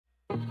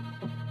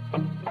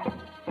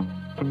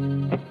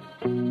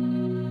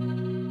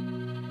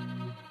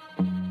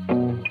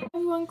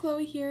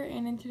Chloe here,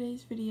 and in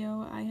today's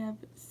video I have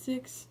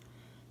 6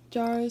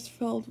 jars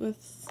filled with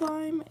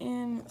slime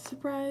and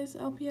surprise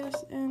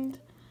LPS and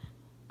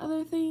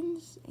other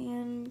things.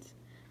 And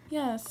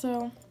yeah,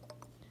 so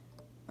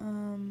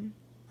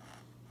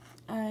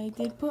I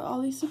did put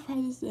all these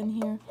surprises in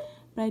here,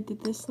 but I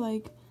did this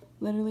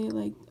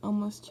literally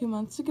almost 2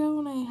 months ago,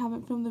 and I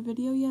haven't filmed the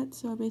video yet,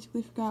 so I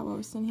basically forgot what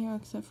was in here,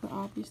 except for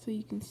obviously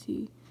you can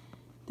see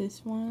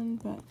this one.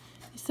 But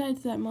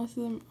besides that, most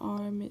of them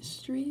are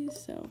mysteries,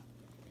 so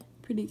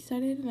pretty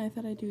excited, and I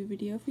thought I'd do a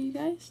video for you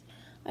guys.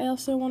 I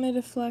also wanted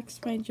to flex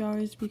my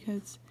jars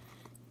because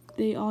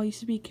they all used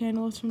to be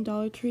candles from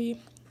Dollar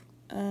Tree.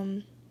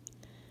 And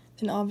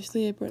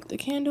obviously I burnt the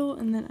candle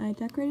and then I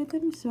decorated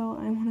them, so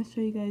I want to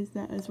show you guys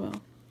that as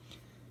well.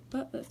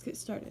 But let's get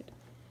started.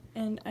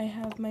 And I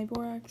have my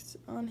borax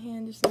on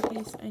hand just in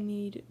case I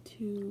need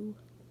to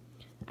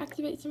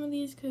activate some of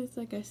these, because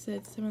like I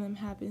said, some of them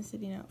have been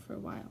sitting out for a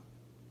while.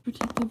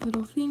 Protective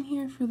little thing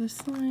here for the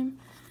slime.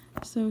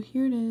 So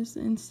here it is,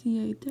 and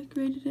see, I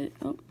decorated it.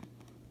 Oh,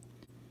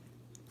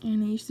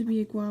 and it used to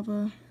be a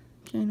guava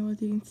candle, as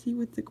you can see,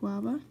 with the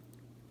guava.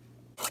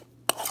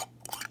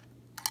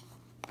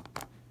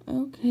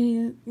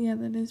 Okay, yeah,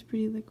 that is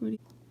pretty liquidy.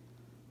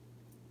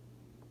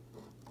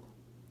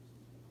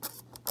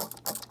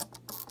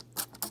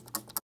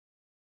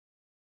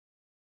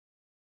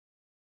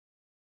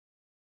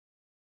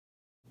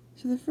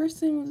 So the first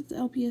thing was the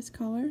LPS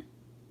color.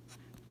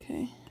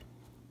 Okay,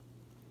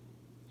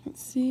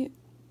 let's see.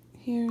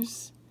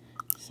 Here's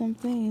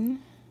something.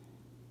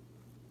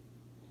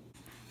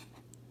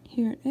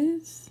 Here it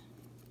is.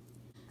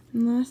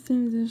 And last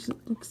thing, there's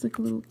looks like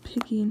a little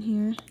piggy in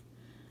here.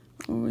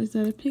 Oh, is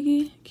that a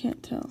piggy?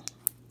 Can't tell.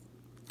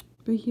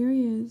 But here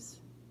he is,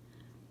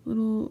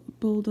 little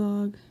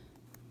bulldog.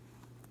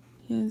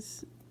 He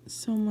has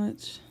so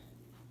much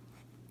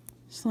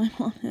slime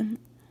on him.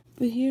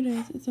 But here it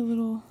is. It's a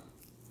little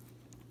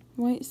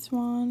white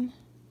swan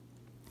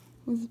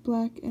with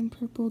black and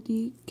purple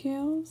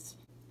decals.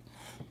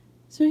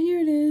 So here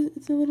it is.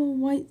 It's a little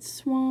white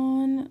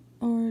swan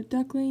or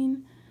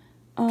duckling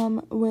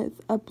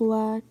with a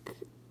black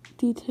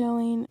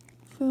detailing.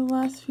 For the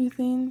last few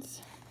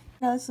things,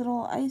 got this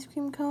little ice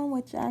cream cone,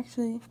 which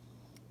actually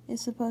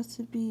is supposed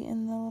to be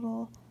in the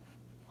little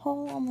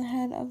hole on the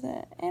head of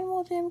the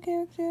Animal Jam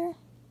character.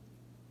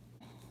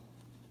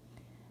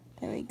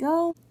 There we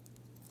go.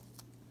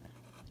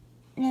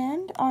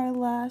 And our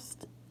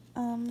last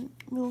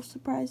little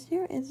surprise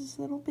here is this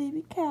little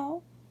baby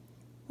cow,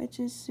 which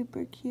is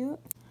super cute.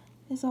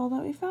 Is all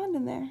that we found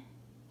in there.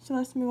 So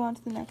let's move on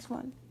to the next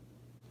one.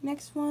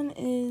 Next one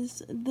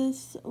is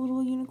this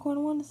little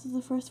unicorn one. This is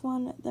the first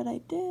one that I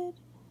did.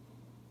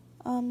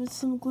 There's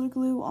some glitter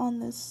glue on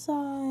this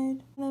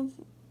side. Kind of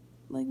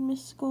like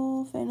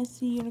mystical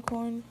fantasy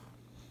unicorn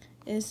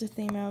is the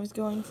theme I was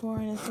going for,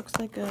 and it looks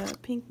like a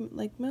pink,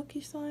 like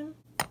milky slime,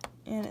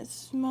 and it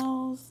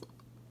smells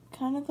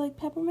kind of like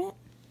peppermint.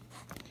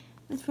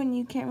 This one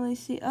you can't really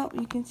see. Oh,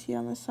 you can see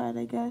on the side,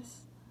 I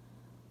guess.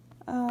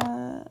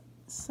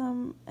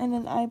 And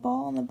an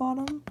eyeball on the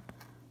bottom.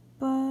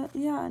 But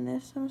yeah, and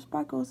there's some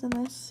sparkles in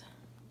this.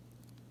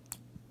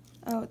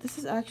 Oh, this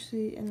is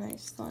actually a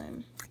nice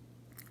slime.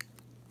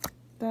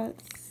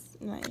 That's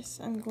nice.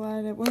 I'm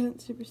glad it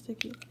wasn't super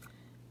sticky.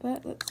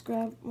 But let's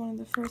grab one of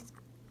the first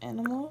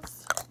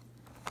animals.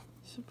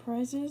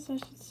 Surprises, I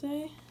should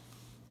say.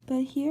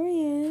 But here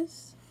he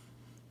is.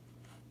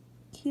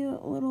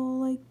 Cute little,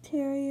 like,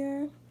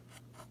 terrier.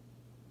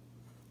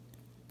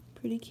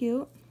 Pretty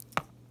cute.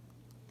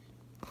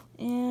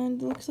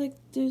 And looks like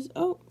there's,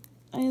 oh,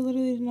 I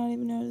literally did not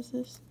even notice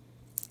this.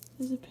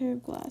 There's a pair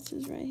of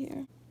glasses right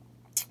here.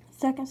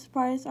 Second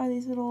surprise are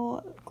these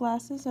little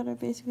glasses that are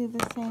basically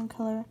the same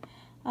color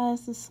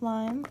as the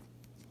slime.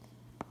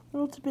 A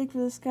little too big for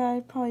this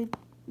guy, probably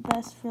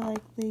best for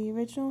like the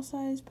original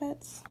size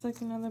pets. It's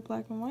like another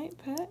black and white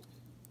pet.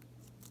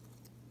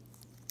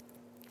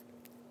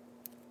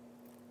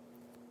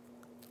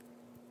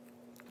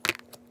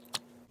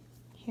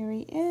 Here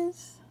he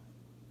is.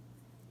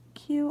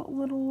 Cute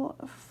little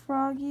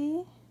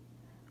froggy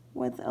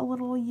with a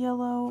little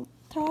yellow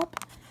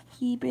top.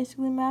 He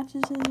basically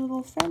matches his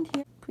little friend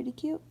here. Pretty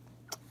cute.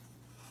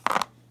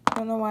 I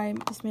don't know why I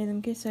just made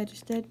them kiss, I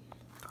just did.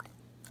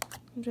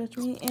 Don't judge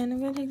me. And I'm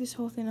gonna take this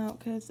whole thing out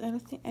because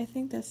I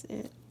think that's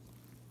it.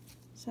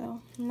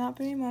 So not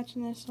very much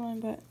in this one,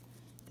 but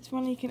this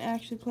one you can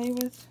actually play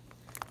with.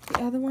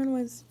 The other one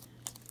was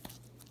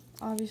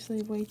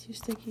obviously way too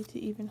sticky to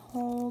even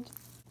hold.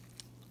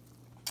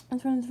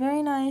 This one's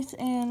very nice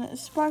and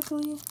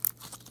sparkly.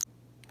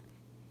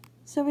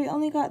 So we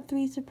only got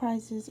 3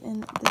 surprises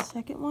in the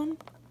second one.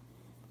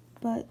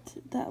 But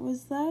that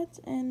was that,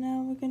 and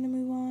now we're going to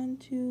move on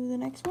to the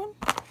next one.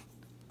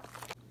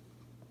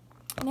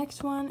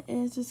 Next one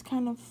is this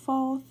kind of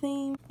fall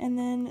theme, and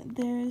then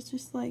there's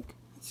just like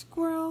a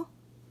squirrel,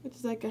 which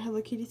is like a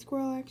Hello Kitty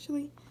squirrel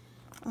actually,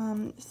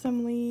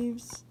 some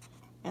leaves,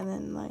 and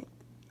then like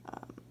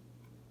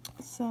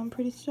some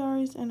pretty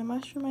stars and a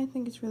mushroom. I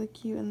think it's really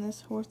cute, and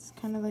this horse is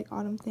kind of like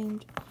autumn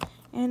themed,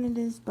 and it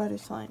is butter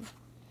slime.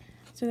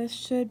 So this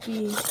should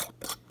be,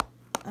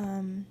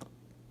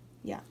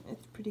 yeah,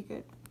 it's pretty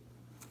good.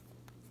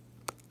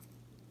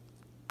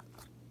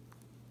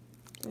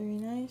 Very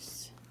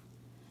nice.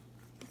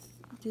 Let's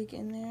dig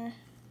in there.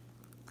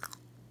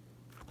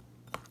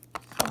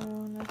 So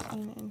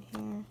nothing in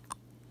here.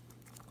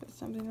 Put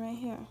something right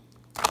here.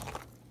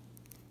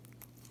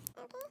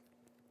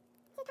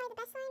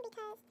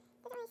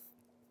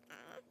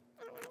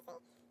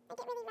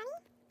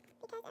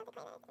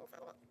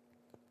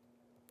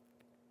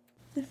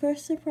 The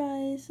first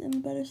surprise in the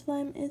butter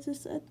slime is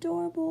this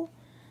adorable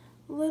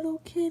little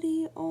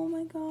kitty. Oh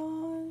my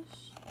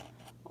gosh.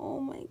 Oh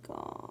my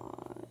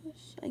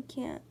gosh. I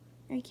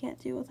can't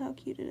deal with how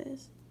cute it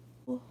is.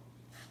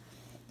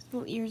 His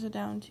little ears are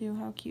down too.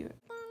 How cute.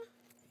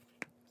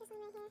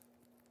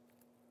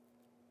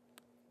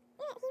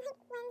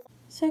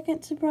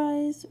 Second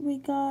surprise, we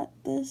got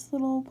this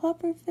little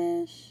puffer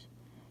fish.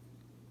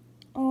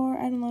 Or,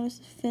 I don't know,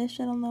 this is fish.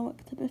 I don't know what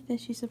type of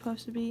fish he's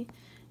supposed to be.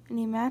 And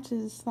he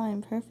matches the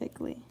slime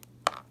perfectly.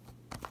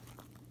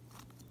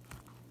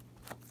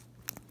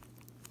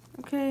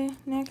 Okay,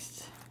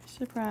 next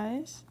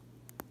surprise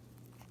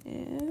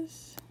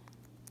is...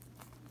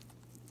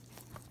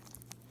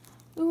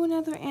 ooh,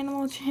 another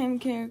Animal Jam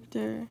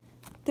character.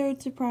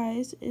 Third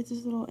surprise is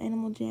this little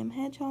Animal Jam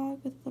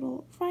hedgehog with a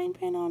little frying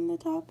pan on the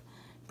top.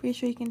 Pretty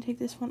sure you can take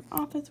this one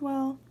off as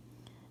well.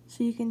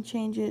 So you can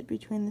change it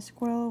between the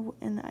squirrel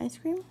and the ice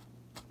cream.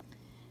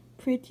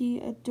 Pretty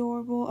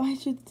adorable, I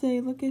should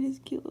say. Look at his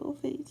cute little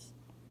face.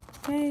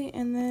 Okay,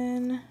 and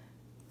then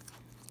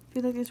I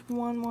feel like there's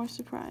one more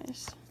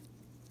surprise.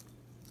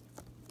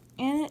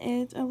 And it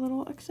is a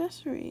little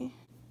accessory.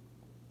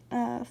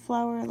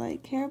 Flower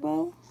like hair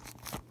bow.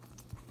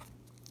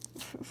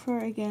 For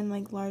again,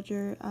 like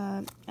larger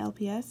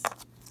LPS.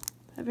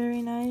 But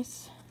very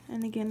nice.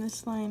 And again, the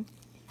slime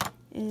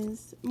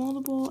is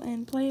moldable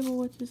and playable,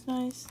 which is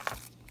nice.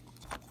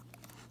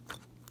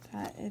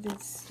 That it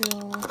is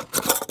still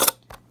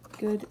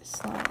good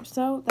slime.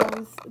 So that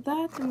was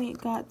that, and we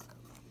got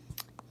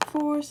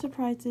 4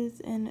 surprises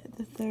in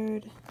the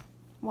third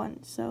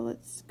one. So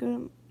let's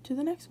go to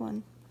the next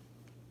one.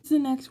 This is the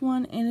next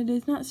one, and it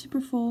is not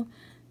super full,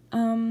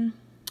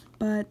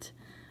 but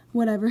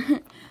whatever.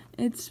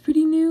 It's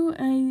pretty new.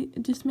 I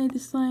just made the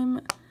slime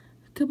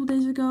a couple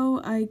days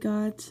ago. I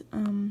got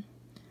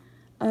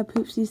a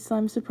Poopsie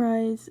slime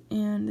surprise,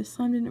 and the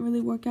slime didn't really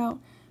work out,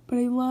 but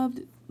I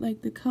loved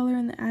like the color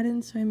and the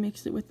add-ins, so I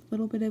mixed it with a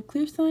little bit of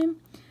clear slime,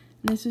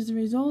 and this is the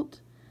result.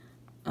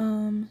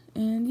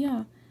 And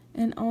yeah,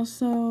 and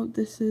also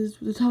this is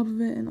the top of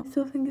it, and I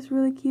still think it's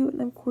really cute.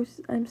 And of course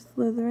I'm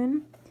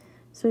Slytherin,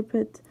 so I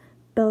put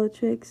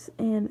Bellatrix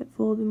and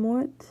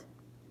Voldemort.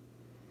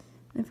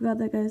 I forgot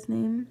that guy's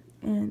name,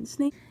 and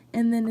Snake.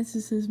 And then this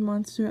is his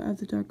Monster of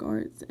the Dark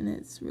Arts, and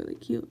it's really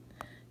cute.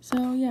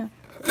 So yeah,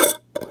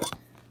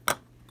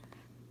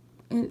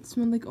 it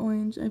smelled like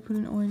orange. I put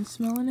an orange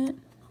smell in it,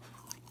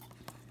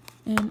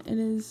 and it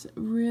is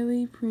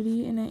really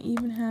pretty, and it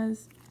even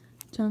has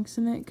chunks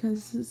in it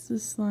because this is the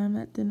slime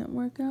that didn't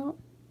work out.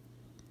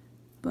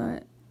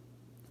 But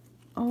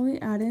all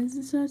the add-ins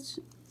and such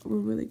were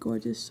really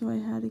gorgeous, so I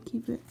had to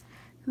keep it.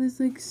 There's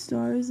like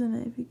stars in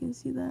it, if you can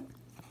see that.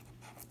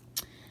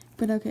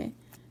 But okay,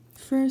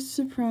 first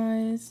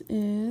surprise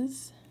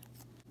is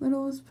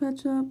Littlest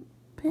Pet Shop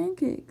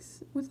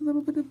pancakes with a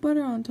little bit of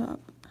butter on top.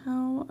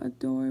 How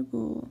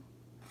adorable.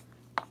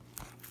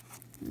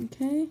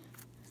 Okay,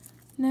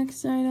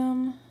 next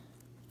item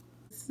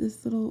is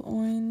this little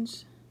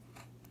orange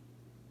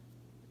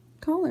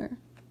collar.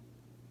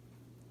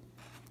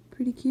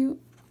 Pretty cute.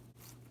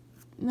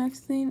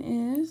 Next thing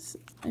is,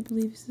 I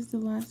believe this is the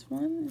last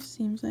one, it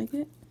seems like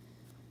it,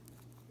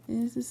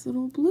 is this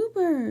little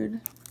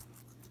bluebird.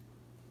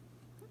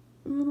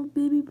 A little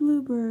baby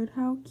bluebird,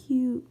 how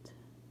cute.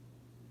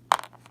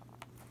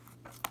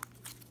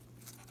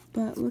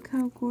 But look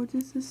how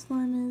gorgeous this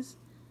slime is.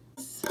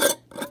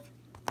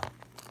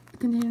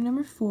 Container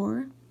number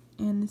 4,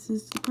 and this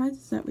is the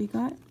surprises that we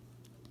got.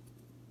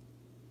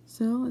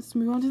 So let's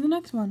move on to the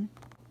next one.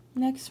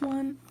 Next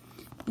one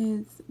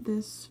is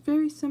this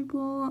very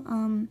simple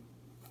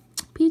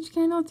peach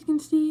candle. As you can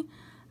see,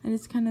 I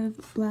just kind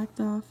of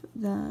blacked off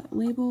the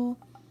label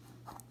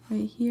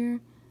right here,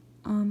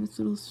 this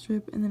little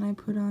strip, and then I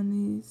put on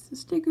these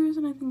stickers,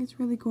 and I think it's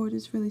really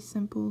gorgeous, really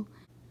simple.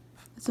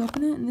 Let's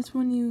open it, and this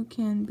one you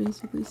can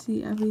basically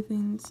see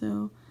everything,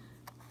 so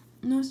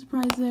no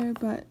surprise there,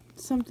 but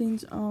some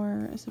things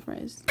are a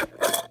surprise.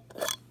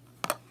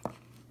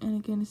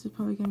 And again, this is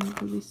probably going to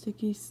be really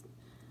sticky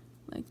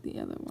like the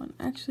other one.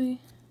 Actually,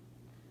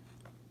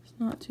 it's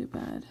not too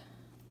bad.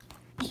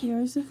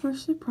 Here's the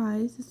first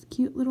surprise, this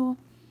cute little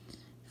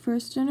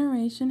first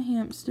generation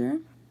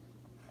hamster.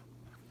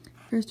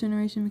 First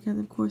generation because,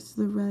 of course,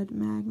 the red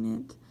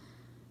magnet.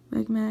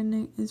 Red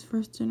magnet is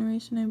first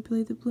generation. I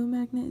believe the blue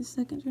magnet is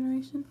second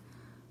generation.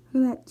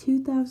 Look at that,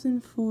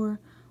 2004.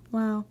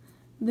 Wow.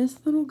 This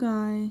little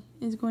guy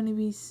is going to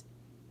be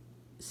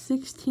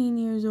 16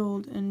 years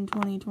old in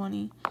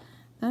 2020.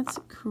 That's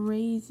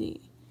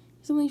crazy.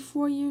 He's only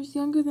 4 years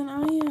younger than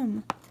I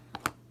am.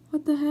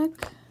 what the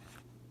heck?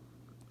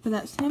 But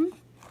that's him.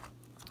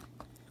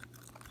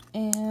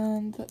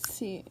 And let's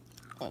see,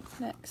 what's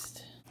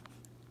next?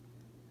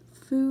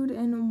 Food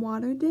and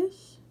water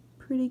dish.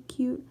 Pretty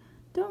cute.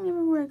 Don't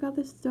remember where I got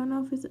this. Don't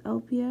know if it's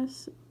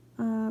LPS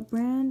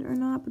brand or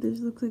not, but this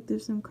looks like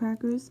there's some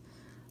crackers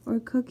or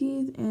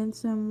cookies and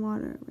some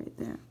water right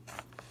there.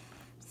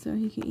 So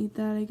he can eat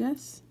that, I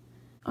guess.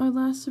 Our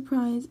last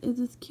surprise is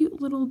this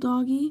cute little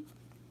doggy,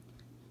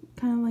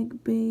 kind of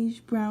like beige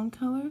brown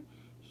color.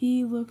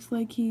 He looks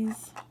like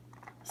he's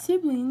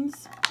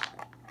siblings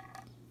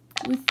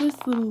with this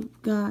little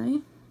guy,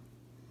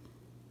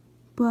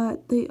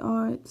 but they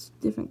are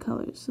different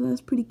colors. So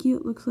that's pretty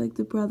cute. Looks like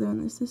the brother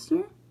and the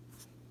sister.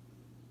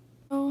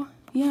 So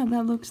yeah,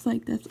 that looks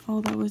like that's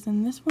all that was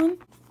in this one.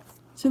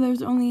 So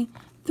there's only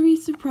 3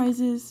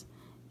 surprises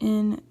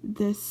in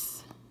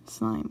this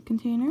slime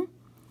container.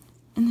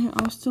 And they're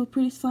all still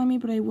pretty slimy,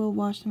 but I will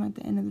wash them at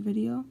the end of the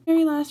video.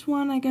 Very last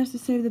one, I guess to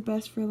save the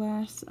best for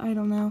last, I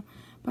don't know.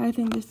 But I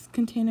think this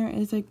container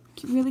is like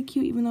really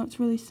cute, even though it's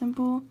really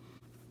simple.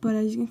 But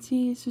as you can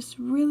see, it's just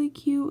really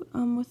cute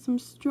with some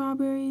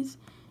strawberries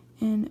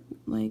and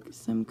like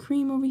some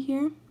cream over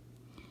here.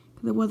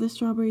 Because it was a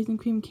strawberries and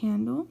cream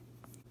candle.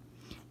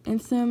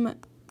 And some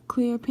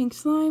clear pink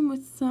slime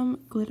with some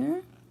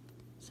glitter.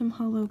 Some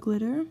hollow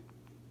glitter.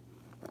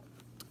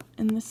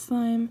 And this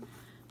slime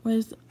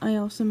I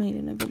also made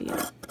in a video.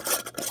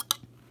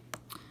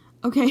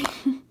 Okay,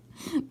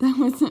 that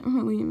wasn't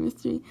really a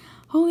mystery.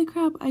 Holy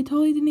crap, I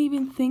totally didn't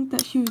even think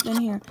that she was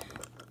in here.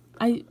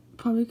 I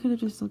probably could have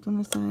just looked on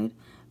the side,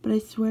 but I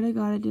swear to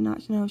God I did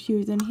not know she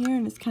was in here,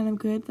 and it's kind of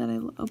good that I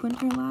opened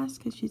her last,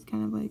 because she's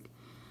kind of like,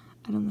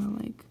 I don't know,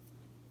 like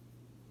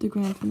the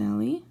grand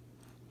finale.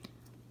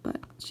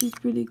 But she's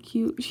pretty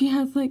cute. She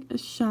has like a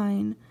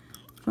shine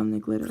from the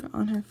glitter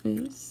on her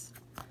face.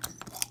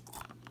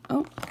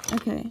 Oh,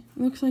 okay.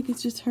 Looks like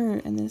it's just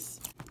her and this.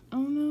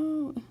 Oh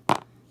no.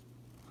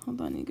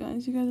 Hold on, you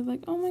guys. You guys are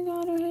like, oh my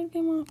God, her head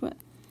came off, but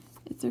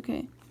it's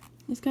okay.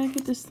 Just gotta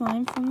get the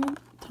slime from the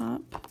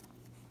top.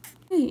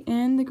 Okay,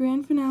 and the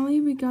grand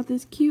finale, we got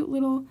this cute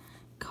little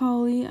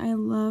collie. I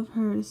love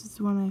her. This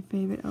is one of my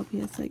favorite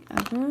LPS like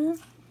ever.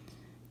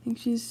 I think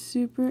she's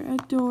super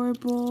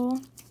adorable.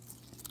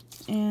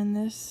 And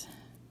this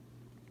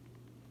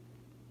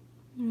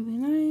is really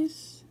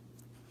nice.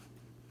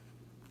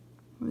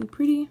 Really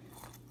pretty.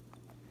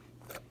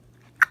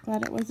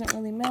 Glad it wasn't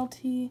really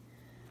melty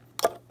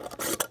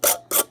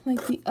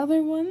like the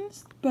other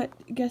ones, but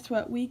guess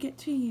what? We get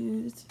to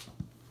use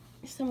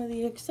some of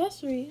the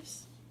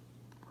accessories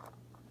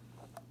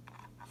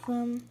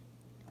from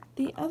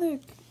the other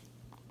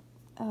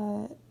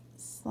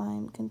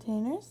slime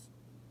containers.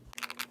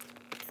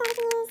 So we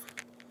can use,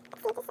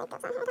 let's see if this like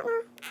goes on here, I don't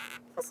know.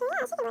 But sure,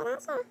 yeah, she can wear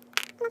that, sure.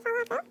 It'll fall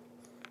off though.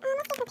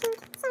 Let's get her pink.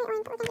 Sorry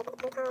orange, but we're gonna give it the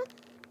pink color.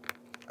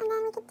 And then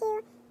we could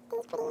do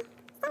these pretty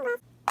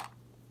sunglasses.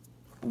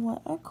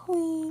 What a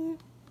queen.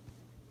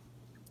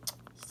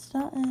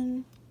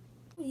 Stuntin'.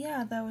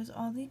 Yeah, that was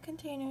all the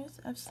containers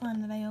of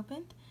slime that I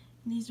opened.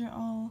 And these are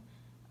all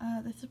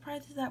the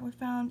surprises that were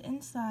found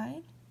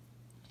inside.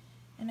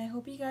 And I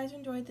hope you guys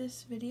enjoyed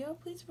this video.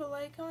 Please put a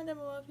like, comment down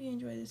below if you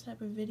enjoy this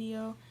type of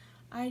video.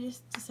 I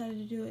just decided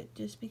to do it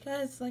just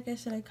because, like I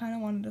said, I kind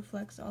of wanted to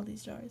flex all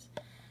these jars.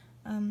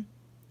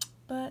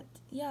 But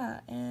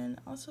yeah, and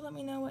also let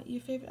me know what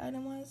your favorite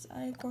item was.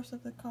 I of course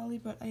love the collie,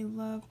 but I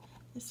love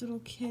this little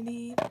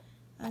kitty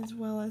as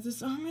well as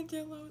this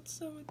armadillo. It's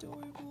so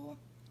adorable.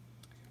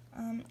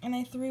 And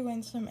I threw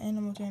in some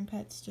Animal Jam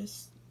pets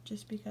just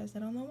because. I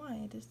don't know why,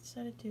 I just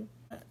decided to.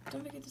 But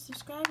don't forget to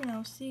subscribe, and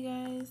I'll see you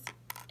guys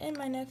in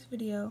my next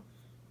video.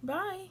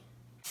 Bye!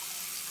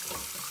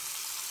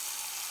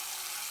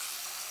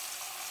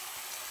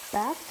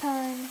 Bath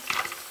time!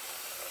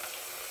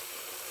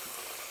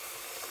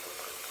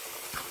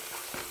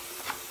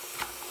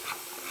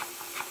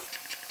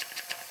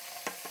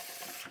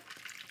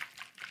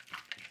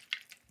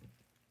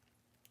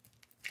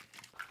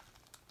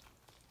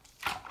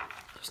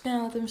 Just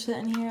gonna let them sit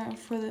in here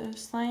for the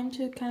slime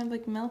to kind of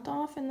like melt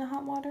off in the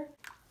hot water.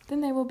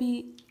 Then they will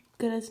be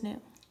good as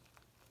new.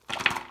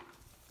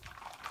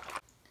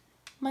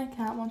 My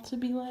cat wants to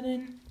be let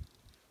in.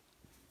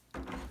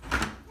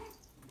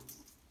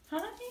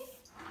 Honey,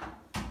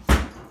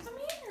 come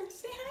here,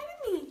 say hi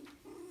to me.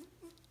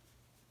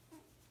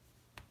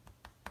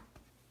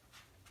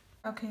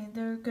 Okay,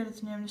 they're good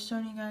as new. I'm just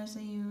showing you guys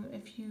that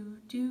if you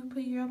do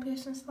put your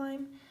LPS in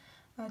slime,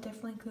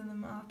 definitely clean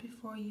them off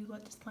before you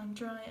let the slime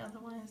dry.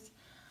 Otherwise,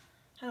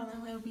 I don't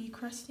know, it'll be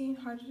crusty and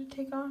harder to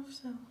take off.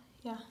 So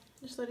yeah,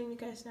 just letting you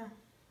guys know.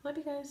 Love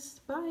you guys.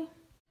 Bye.